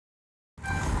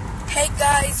Hey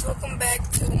guys, welcome back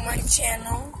to my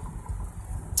channel.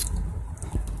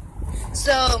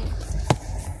 So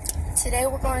today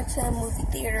we're going to the movie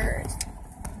theater.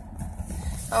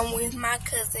 I'm with my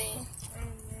cousin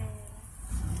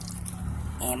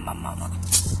and my mama.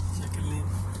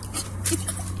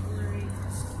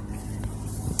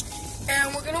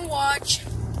 And we're gonna watch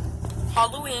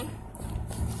Halloween.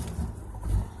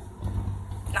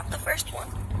 Not the first one.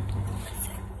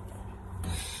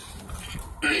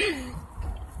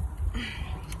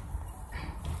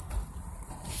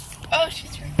 Oh,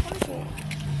 she's recording.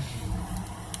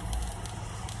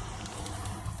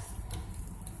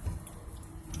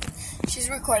 She's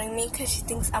recording me because she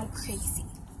thinks I'm crazy.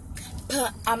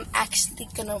 But I'm actually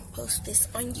gonna post this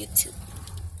on YouTube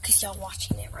because y'all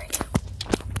watching it right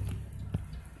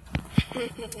now.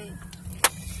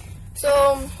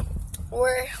 So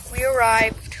we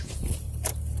arrived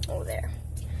over there.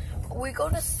 We go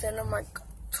to Cinemark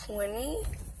 20.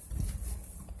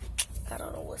 I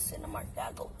don't know what Cinemark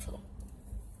I go to.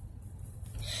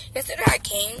 Yesterday I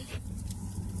came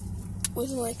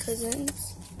with my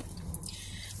cousins.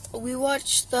 We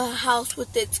watched The House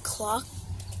with Its Clock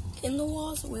in the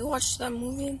Walls. We watched that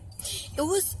movie.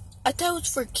 I thought it was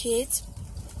for kids,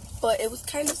 but it was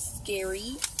kind of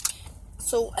scary.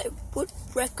 So I would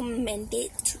recommend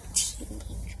it to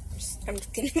teenagers. I'm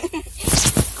just kidding.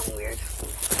 I'm weird.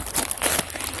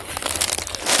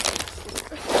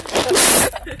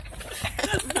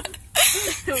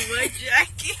 What,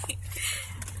 Jackie?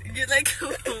 You're like,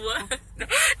 what?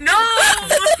 No!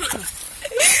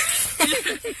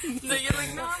 No, you're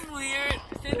like, no, I'm weird.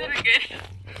 Say that again.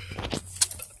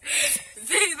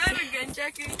 Say that again,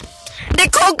 Jackie.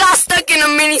 Nicole got stuck in a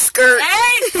mini skirt.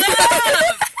 Hey,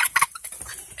 stop!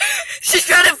 She's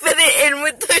trying to fit it in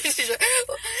with the shirt.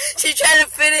 She tried to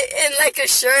fit it in like a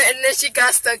shirt, and then she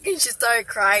got stuck and she started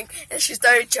crying and she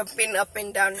started jumping up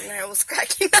and down, and I was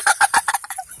cracking up.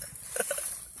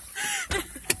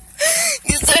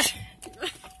 You said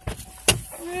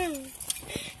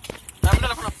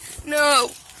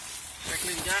no.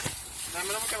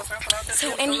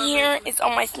 So in here is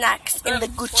all my snacks in the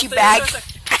Gucci bag.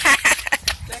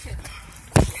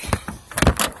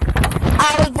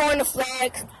 I was born to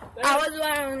flex.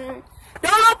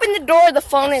 Don't open the door. The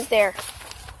phone is there.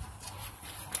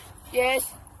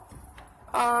 Yes.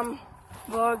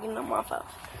 We're getting them off of.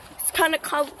 It's kind of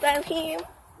cold down here.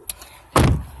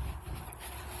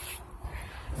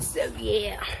 So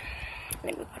yeah.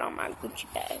 Let me put on my Gucci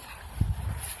bag.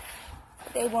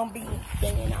 They won't be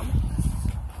getting them.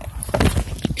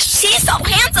 She's so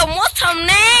handsome. What's her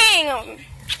name?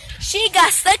 She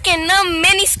got stuck in a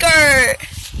mini skirt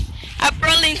at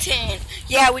Burlington.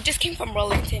 Yeah, we just came from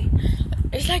Burlington.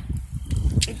 It's like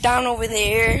down over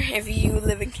there if you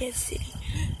live in Kansas City.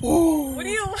 Ooh. What do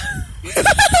you want?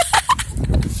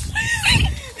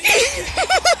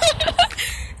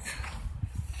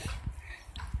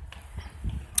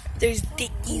 There's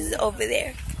Dickies over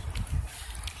there.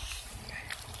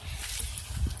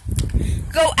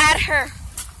 Go add her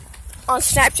on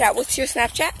Snapchat. What's your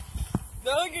Snapchat?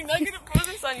 No, you're not gonna post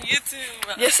this on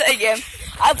YouTube. Yes, I am.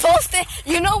 I posted.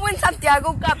 You know when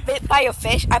Santiago got bit by a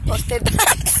fish? I posted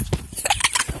that.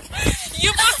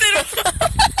 You posted it.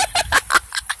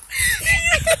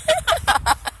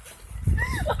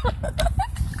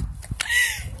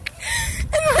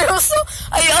 And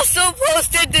I also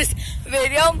posted this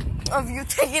video of you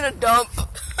taking a dump.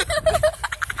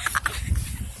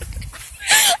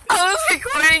 I was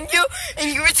recording you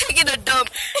and you were taking a dump.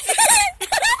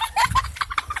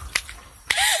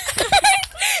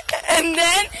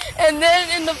 and then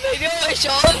in the video I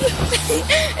showed,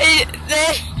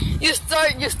 then you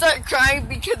start crying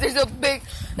because there's a big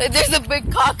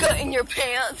caca in your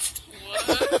pants.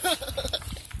 What?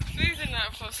 Please do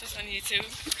not post this on YouTube.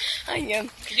 I am.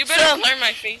 You better blur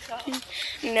my face out.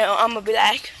 No, I'm gonna be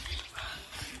like,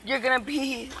 you're gonna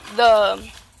be the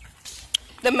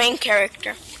main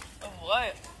character. Of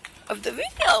what? Of the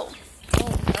video.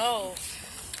 Oh no.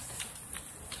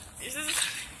 This is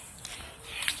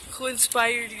who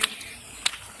inspired you?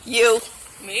 You.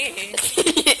 Me.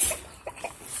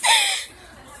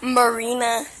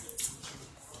 Marina.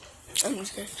 I'm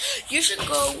just kidding. You should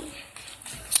go.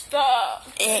 Stop.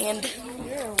 And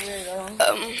You're a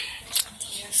weirdo.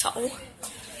 so I'm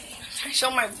trying to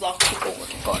show my vlog people what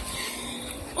I'm going.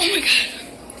 Oh my god.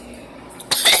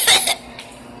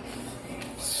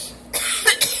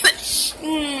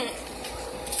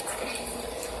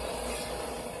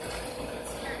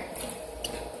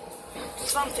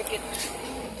 Some ticket.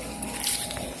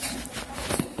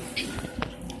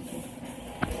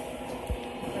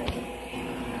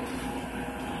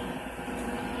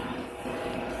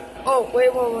 Oh,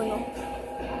 wait, no.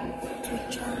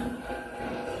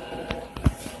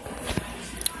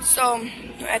 So,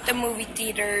 we're at the movie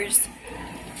theaters.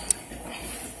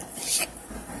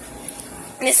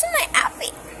 This is my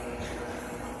outfit.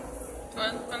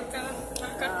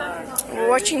 We're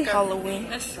watching Halloween.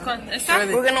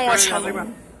 We're gonna watch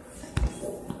Halloween.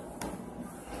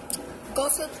 Go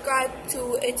subscribe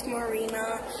to It's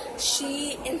Marina.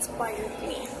 She inspired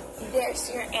me.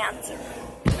 There's your answer.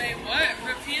 Wait, what?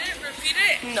 Repeat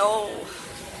it? No.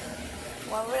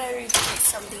 Why would I repeat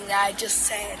something that I just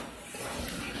said?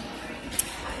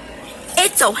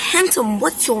 It's so handsome.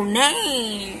 What's your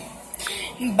name?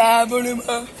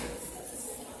 Babylon.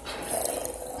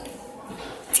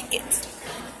 Tickets.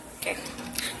 Okay.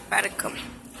 About to come.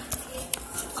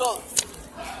 Go.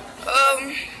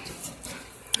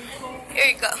 Here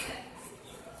you go.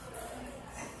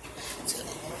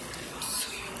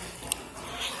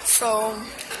 So,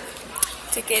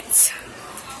 tickets.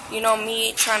 You know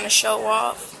me trying to show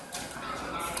off.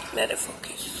 Let it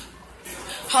focus.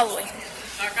 Halloween.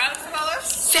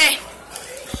 Say.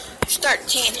 Start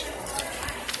 10.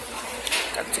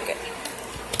 Got a ticket.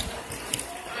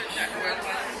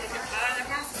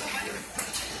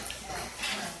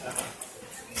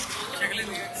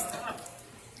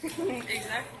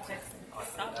 Exactly.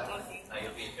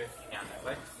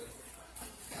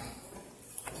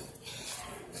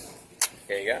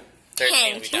 There you go.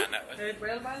 13 will be Thank done that way.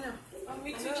 Me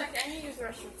too, check and use the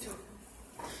restroom too.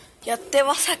 ¿Ya te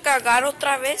vas a cagar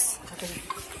otra vez?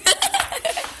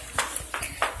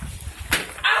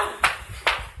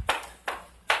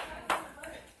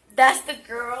 That's the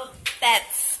girl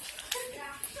that's...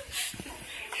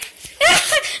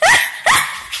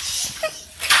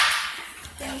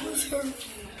 That was her.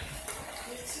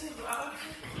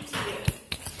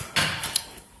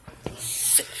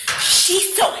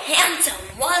 She's so handsome.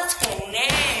 What's her name?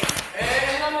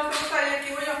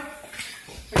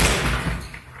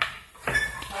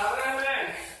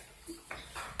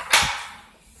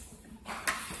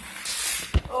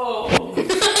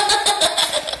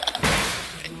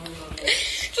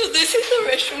 So this is the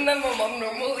restroom that my mom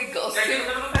normally goes to.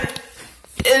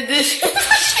 And this is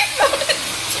what she found it.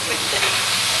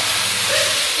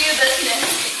 Ew, that's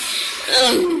nasty.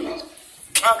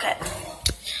 Okay.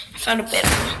 I found a better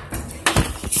one.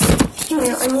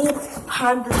 I need to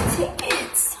find the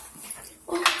tickets.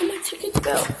 Oh, where'd my tickets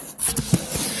go?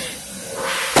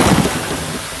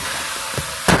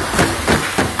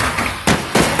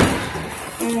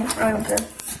 I'm good.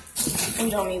 I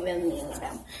don't even need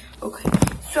them. Okay,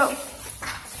 so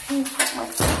let me put my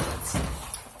tickets.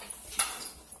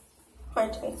 My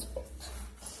tickets.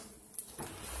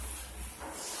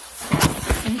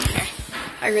 Okay.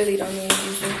 I really don't need to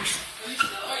use them.